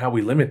not sure how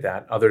we limit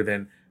that other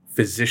than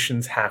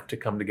physicians have to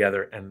come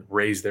together and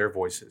raise their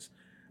voices,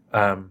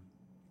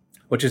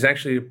 which is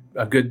actually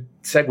a good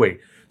segue.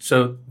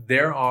 So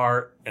there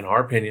are, in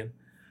our opinion,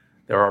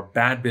 there are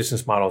bad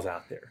business models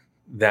out there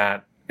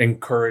that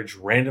encourage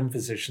random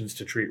physicians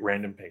to treat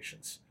random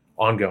patients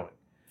ongoing.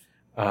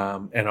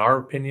 In our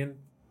opinion,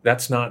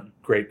 that's not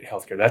great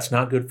healthcare. That's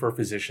not good for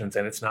physicians,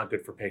 and it's not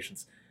good for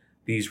patients.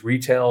 These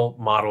retail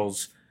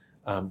models,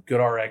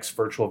 GoodRx,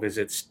 virtual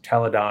visits,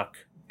 Teladoc,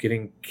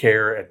 getting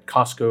care at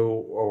Costco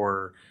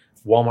or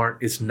Walmart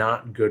is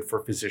not good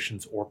for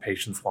physicians or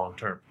patients long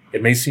term.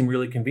 It may seem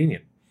really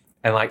convenient.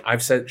 And like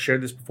I've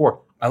shared this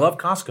before, I love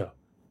Costco.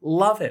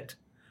 Love it.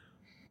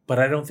 But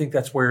I don't think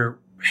that's where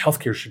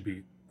healthcare should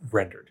be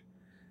rendered.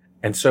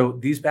 And so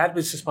these bad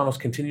business models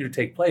continue to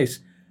take place.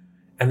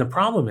 And the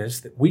problem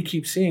is that we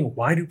keep seeing,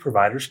 why do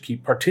providers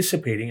keep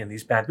participating in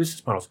these bad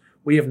business models?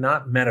 We have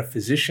not met a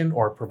physician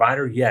or a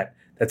provider yet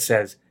that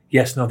says,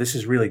 yes, no, this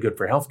is really good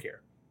for healthcare.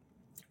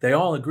 They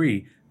all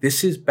agree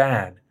this is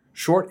bad,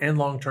 short and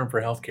long term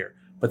for healthcare,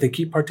 but they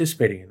keep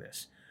participating in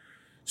this.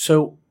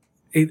 So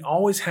it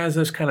always has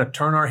us kind of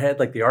turn our head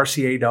like the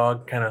RCA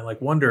dog, kind of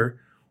like wonder,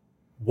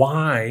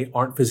 why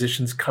aren't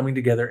physicians coming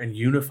together and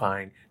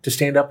unifying to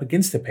stand up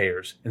against the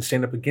payers and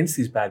stand up against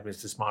these bad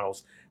business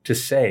models to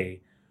say,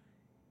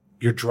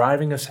 you're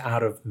driving us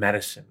out of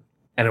medicine.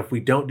 And if we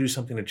don't do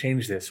something to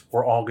change this,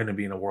 we're all going to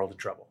be in a world of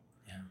trouble.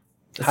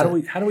 Yeah. How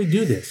do we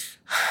do this?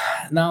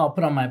 Now I'll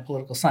put on my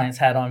political science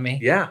hat on me.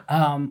 Yeah.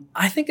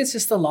 I think it's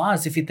just the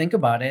laws. If you think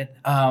about it,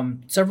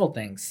 several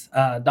things.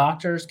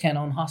 Doctors can't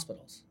own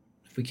hospitals.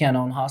 If we can't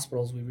own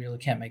hospitals, we really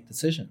can't make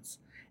decisions.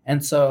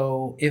 And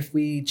so if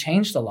we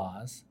change the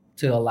laws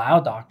to allow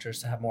doctors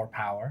to have more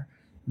power,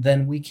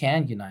 then we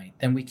can unite.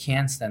 Then we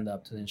can stand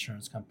up to the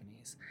insurance companies.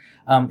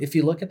 If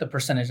you look at the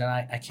percentage, and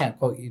I can't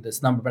quote you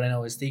this number, but I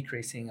know it's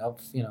decreasing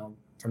of,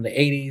 from the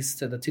 80s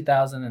to the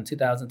 2000 and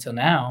 2000 till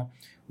now,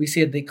 we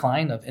see a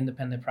decline of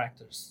independent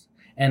practice.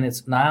 And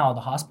it's now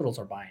the hospitals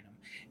are buying them.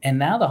 And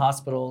now the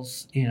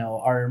hospitals,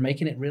 are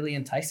making it really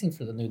enticing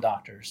for the new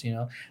doctors.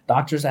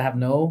 Doctors that have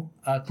no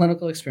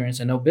clinical experience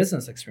and no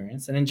business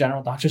experience. And in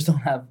general, doctors don't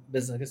have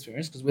business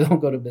experience because we don't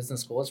go to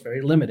business school. It's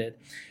very limited.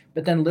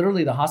 But then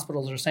literally the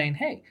hospitals are saying,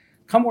 hey,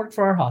 come work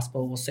for our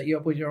hospital. We'll set you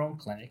up with your own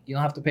clinic. You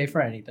don't have to pay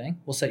for anything.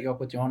 We'll set you up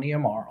with your own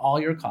EMR, all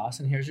your costs,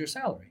 and here's your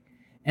salary.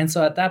 And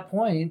so at that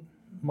point,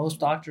 most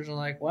doctors are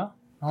like, well,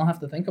 I don't have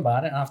to think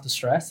about it. I don't have to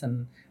stress.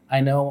 And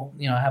I know,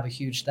 I have a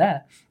huge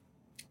debt.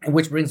 And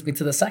which brings me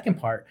to the second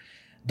part.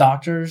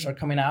 Doctors are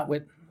coming out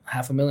with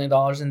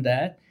 $500,000 in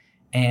debt.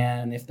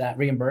 And if that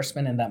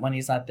reimbursement and that money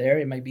is not there,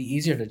 it might be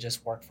easier to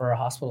just work for a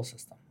hospital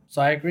system.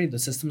 So I agree, the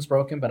system's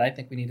broken, but I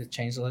think we need to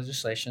change the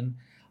legislation.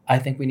 I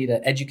think we need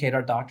to educate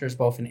our doctors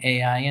both in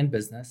AI and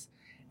business.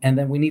 And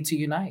then we need to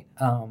unite.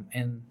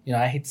 And,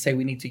 I hate to say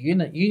we need to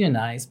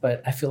unionize,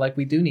 but I feel like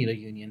we do need a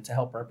union to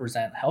help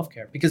represent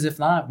healthcare. Because if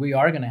not, we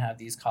are going to have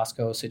these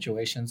Costco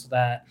situations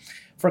that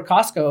for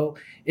Costco,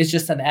 it's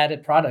just an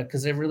added product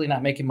because they're really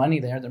not making money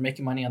there. They're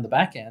making money on the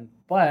back end.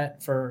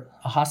 But for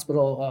a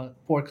hospital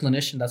or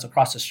clinician that's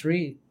across the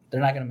street,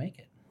 they're not going to make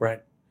it.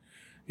 Right.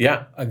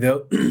 Yeah.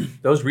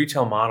 Those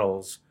retail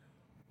models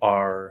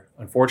are,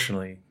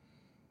 unfortunately,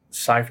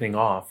 siphoning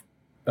off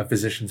a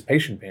physician's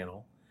patient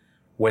panel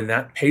when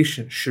that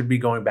patient should be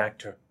going back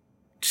to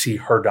see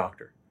her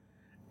doctor.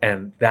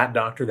 And that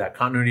doctor, that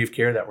continuity of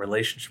care, that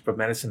relationship of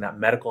medicine, that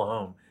medical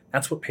home,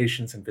 that's what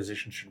patients and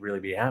physicians should really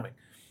be having.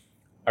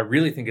 I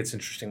really think it's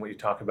interesting what you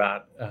talk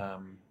about,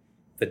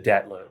 the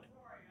debt load.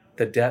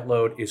 The debt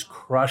load is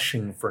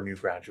crushing for new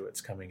graduates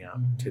coming out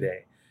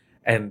today.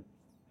 And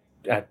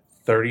at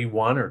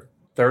 31 or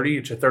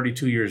 30 to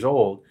 32 years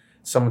old,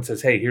 someone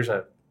says, hey, here's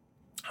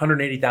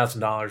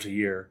 $180,000 a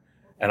year,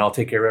 and I'll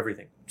take care of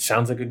everything.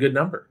 Sounds like a good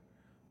number.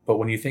 But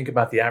when you think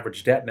about the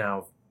average debt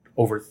now,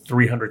 over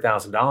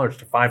 $300,000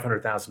 to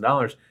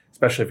 $500,000,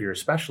 especially if you're a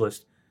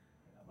specialist,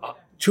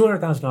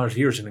 $200,000 a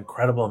year is an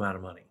incredible amount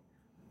of money.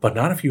 But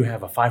not if you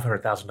have a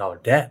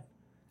 $500,000 debt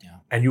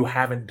and you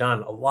haven't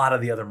done a lot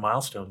of the other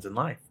milestones in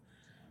life.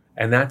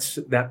 And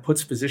that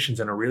puts physicians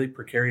in a really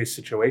precarious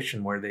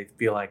situation where they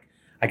feel like,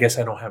 I guess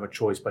I don't have a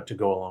choice but to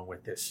go along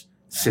with this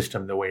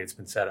system the way it's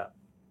been set up.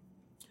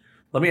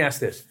 Let me ask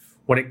this.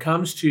 When it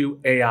comes to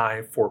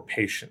AI for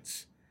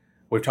patients,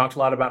 we've talked a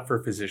lot about for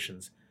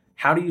physicians.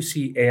 How do you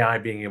see AI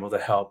being able to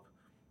help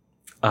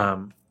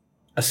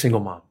a single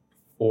mom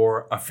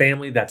or a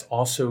family that's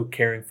also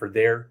caring for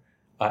their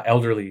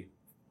elderly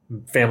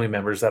family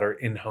members that are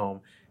in home?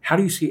 How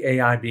do you see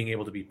AI being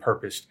able to be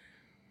purposed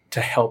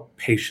to help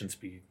patients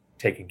be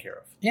taken care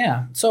of?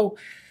 Yeah. So,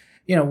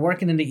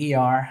 working in the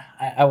ER,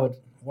 I would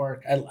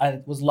work.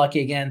 I was lucky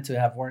again to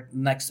have worked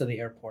next to the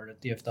airport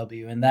at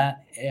DFW, and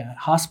that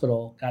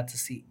hospital got to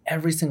see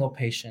every single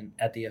patient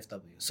at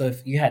DFW. So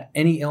if you had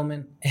any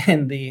ailment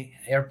in the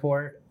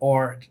airport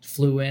or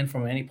flew in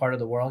from any part of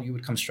the world, you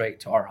would come straight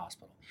to our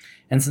hospital.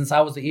 And since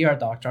I was the ER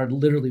doctor, I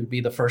literally would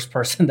be the first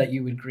person that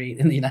you would greet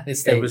in the United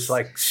States. It was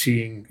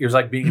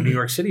like being in New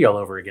York City all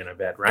over again, I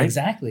bet, right?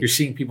 Exactly. You're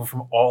seeing people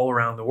from all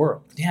around the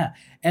world. Yeah.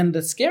 And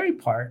the scary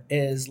part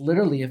is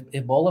literally if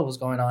Ebola was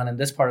going on in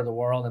this part of the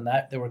world and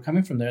that they were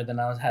coming from there, then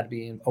I had to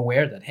be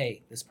aware that,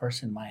 hey, this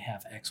person might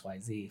have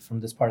XYZ from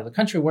this part of the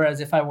country.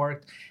 Whereas if I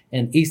worked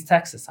in East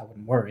Texas, I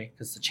wouldn't worry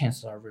because the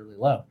chances are really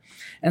low.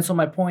 And so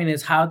my point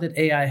is, how did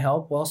AI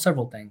help? Well,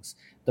 several things.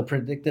 The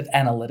predictive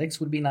analytics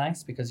would be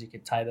nice because you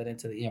could tie that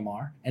into the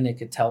EMR and it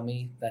could tell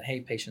me that, hey,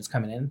 patient's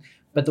coming in.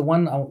 But the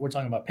one we're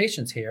talking about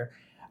patients here,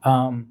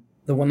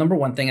 number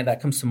one thing that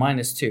comes to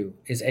mind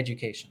is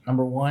education.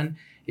 Number one,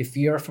 if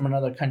you're from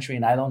another country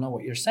and I don't know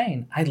what you're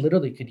saying, I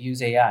literally could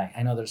use AI.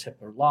 I know there's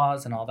HIPAA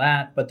laws and all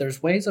that, but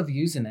there's ways of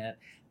using it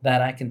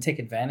that I can take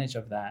advantage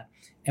of that.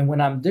 And when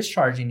I'm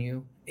discharging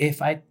you,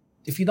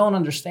 if you don't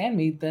understand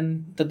me,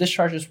 then the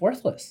discharge is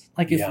worthless.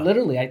 Like if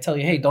literally I tell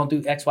you, hey, don't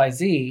do X, Y,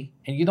 Z,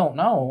 and you don't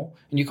know,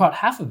 and you caught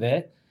half of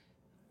it,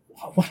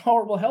 what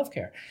horrible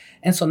healthcare.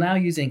 And so now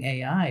using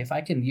AI, if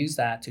I can use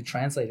that to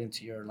translate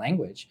into your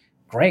language,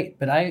 great.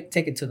 But I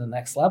take it to the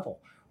next level.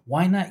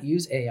 Why not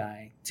use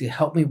AI to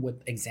help me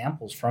with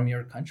examples from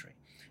your country?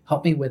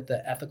 Help me with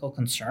the ethical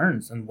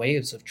concerns and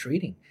ways of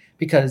treating.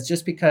 Because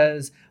just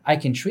because I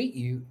can treat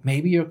you,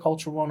 maybe your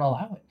culture won't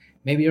allow it.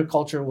 Maybe your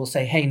culture will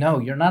say, hey, no,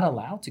 you're not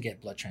allowed to get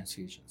blood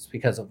transfusions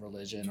because of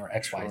religion or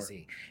XYZ. Sure.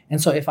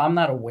 And so if I'm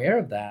not aware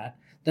of that,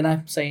 then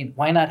I'm saying,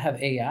 why not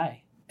have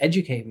AI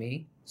educate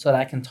me so that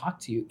I can talk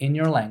to you in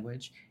your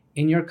language,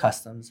 in your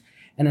customs.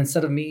 And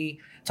instead of me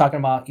talking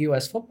about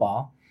U.S.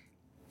 football,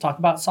 talk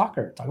about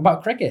soccer, talk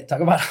about cricket, talk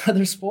about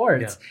other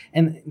sports,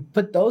 and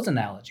put those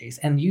analogies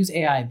and use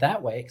AI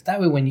that way. Because that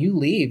way when you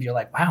leave, you're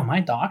like, wow, my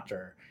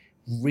doctor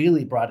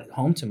really brought it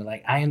home to me.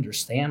 Like I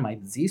understand my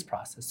disease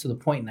process to the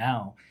point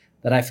now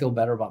that I feel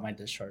better about my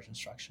discharge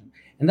instruction.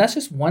 And that's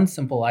just one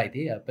simple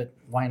idea, but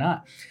why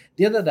not?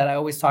 The other that I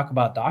always talk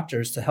about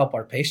doctors to help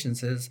our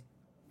patients is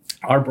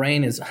our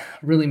brain is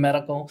really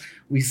medical.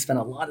 We spend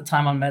a lot of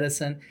time on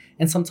medicine.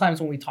 And sometimes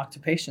when we talk to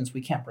patients,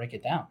 we can't break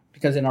it down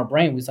because in our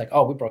brain, we're like,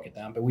 oh, we broke it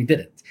down, but we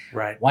didn't.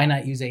 Right. Why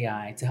not use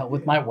AI to help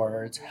with my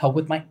words, help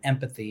with my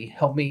empathy,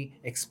 help me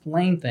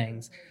explain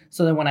things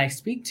so that when I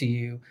speak to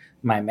you,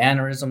 my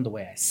mannerism, the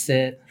way I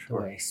sit, the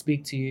way I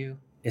speak to you,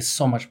 is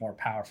so much more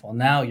powerful.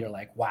 Now you're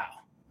like, wow,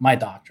 my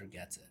doctor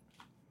gets it.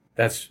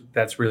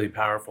 That's really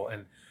powerful.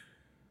 And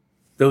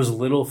those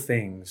little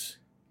things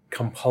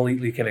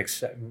completely can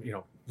accept,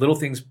 little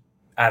things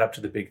add up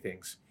to the big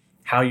things.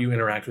 How you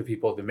interact with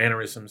people, the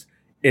mannerisms,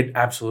 it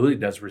absolutely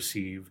does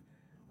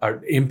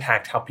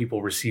impact how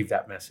people receive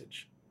that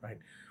message, right?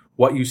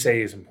 What you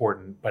say is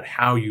important, but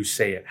how you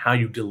say it, how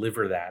you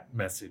deliver that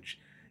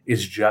message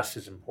is just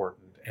as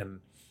important.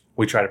 And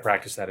we try to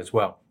practice that as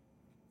well.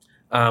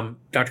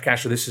 Dr.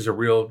 Castro, this is a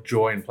real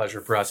joy and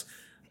pleasure for us.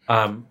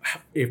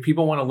 If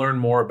people want to learn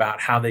more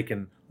about how they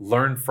can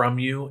learn from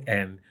you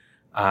and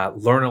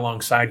learn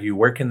alongside you,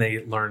 where can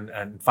they learn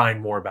and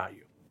find more about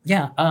you?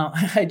 Yeah,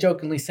 I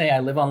jokingly say I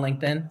live on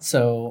LinkedIn.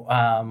 So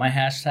my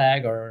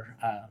hashtag or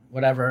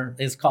whatever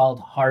is called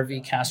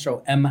Harvey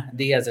Castro,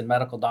 MD as in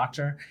medical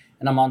doctor.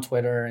 And I'm on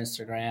Twitter,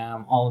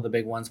 Instagram, all of the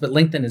big ones. But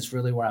LinkedIn is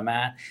really where I'm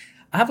at.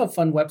 I have a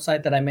fun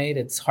website that I made.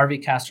 It's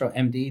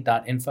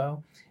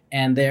harveycastromd.info.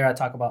 And there I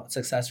talk about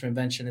success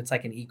reinvention. It's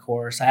like an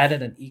e-course. I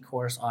added an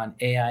e-course on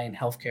AI and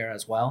healthcare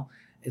as well.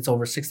 It's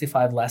over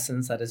 65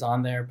 lessons that is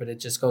on there, but it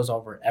just goes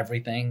over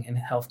everything in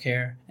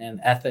healthcare and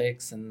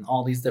ethics and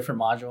all these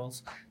different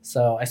modules.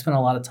 So I spent a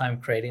lot of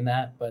time creating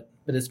that, but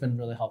it's been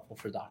really helpful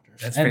for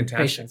doctors That's and fantastic.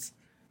 patients.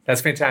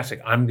 That's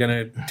fantastic. I'm going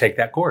to take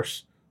that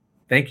course.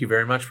 Thank you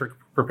very much for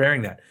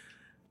preparing that.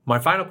 My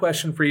final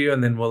question for you,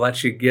 and then we'll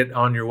let you get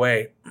on your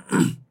way.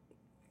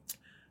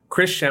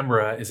 Chris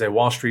Schembra is a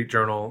Wall Street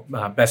Journal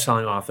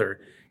best-selling author.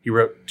 He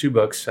wrote 2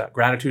 books,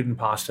 Gratitude and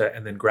Pasta,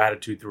 and then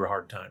Gratitude Through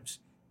Hard Times.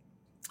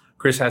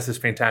 Chris has this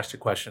fantastic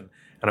question,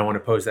 and I want to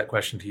pose that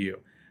question to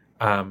you.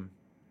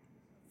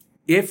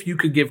 If you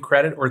could give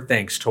credit or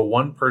thanks to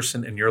one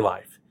person in your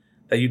life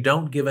that you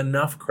don't give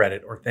enough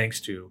credit or thanks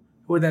to,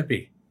 who would that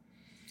be?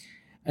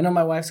 I know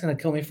my wife's going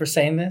to kill me for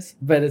saying this,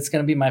 but it's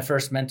going to be my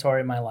first mentor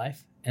in my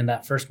life. And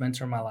that first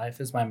mentor in my life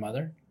is my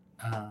mother.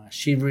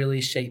 She really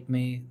shaped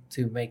me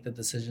to make the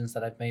decisions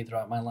that I've made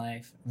throughout my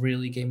life,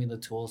 really gave me the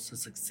tools to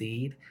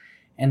succeed.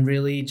 And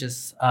really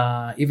just,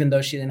 even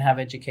though she didn't have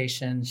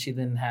education, she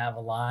didn't have a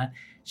lot,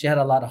 she had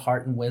a lot of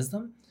heart and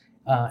wisdom.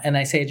 And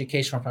I say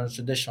education from a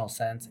traditional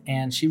sense.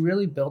 And she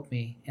really built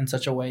me in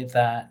such a way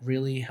that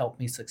really helped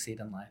me succeed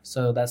in life.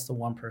 So that's the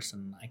one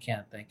person I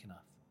can't thank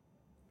enough.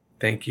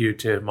 Thank you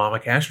to Mama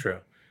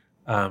Castro.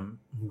 I'm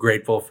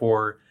grateful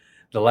for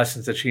the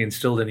lessons that she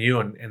instilled in you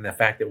and the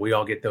fact that we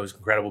all get those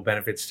incredible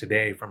benefits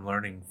today from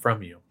learning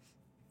from you.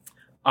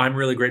 I'm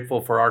really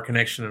grateful for our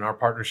connection and our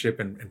partnership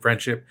and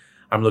friendship.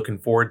 I'm looking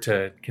forward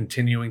to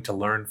continuing to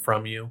learn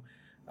from you.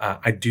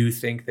 I do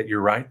think that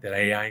you're right, that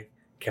AI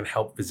can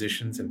help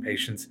physicians and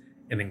patients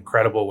in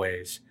incredible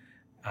ways.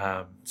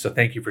 So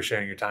thank you for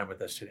sharing your time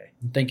with us today.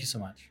 Thank you so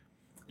much.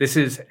 This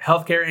is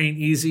Healthcare Ain't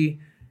Easy.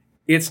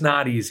 It's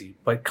not easy,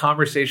 but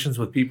conversations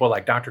with people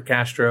like Dr.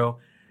 Castro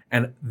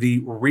and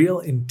the real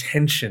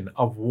intention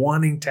of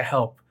wanting to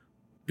help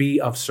be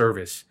of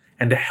service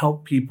and to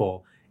help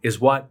people is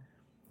what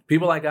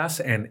people like us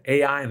and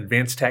AI and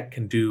advanced tech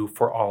can do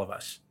for all of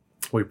us.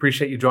 We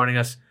appreciate you joining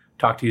us.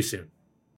 Talk to you soon.